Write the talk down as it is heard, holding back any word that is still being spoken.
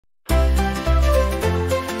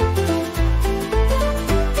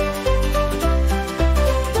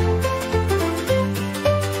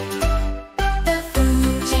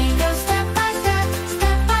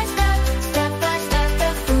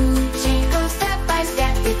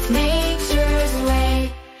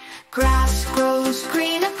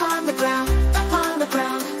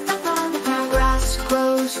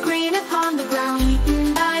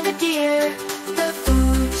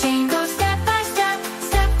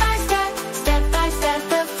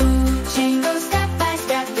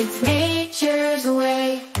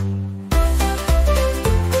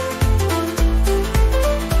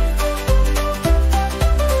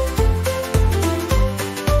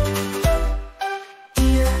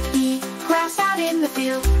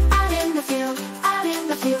field, out in the field, out in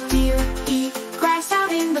the field. Deer eat grass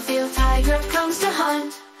out in the field. Tiger comes to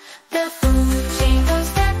hunt. The food chain goes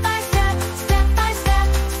step by step, step by step,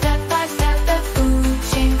 step by step. The food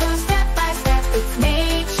chain goes step by step. It's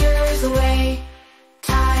nature's way.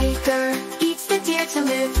 Tiger eats the deer to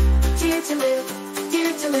live, deer to live,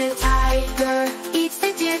 deer to live. Tiger eats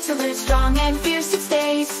the deer to live, strong and fierce to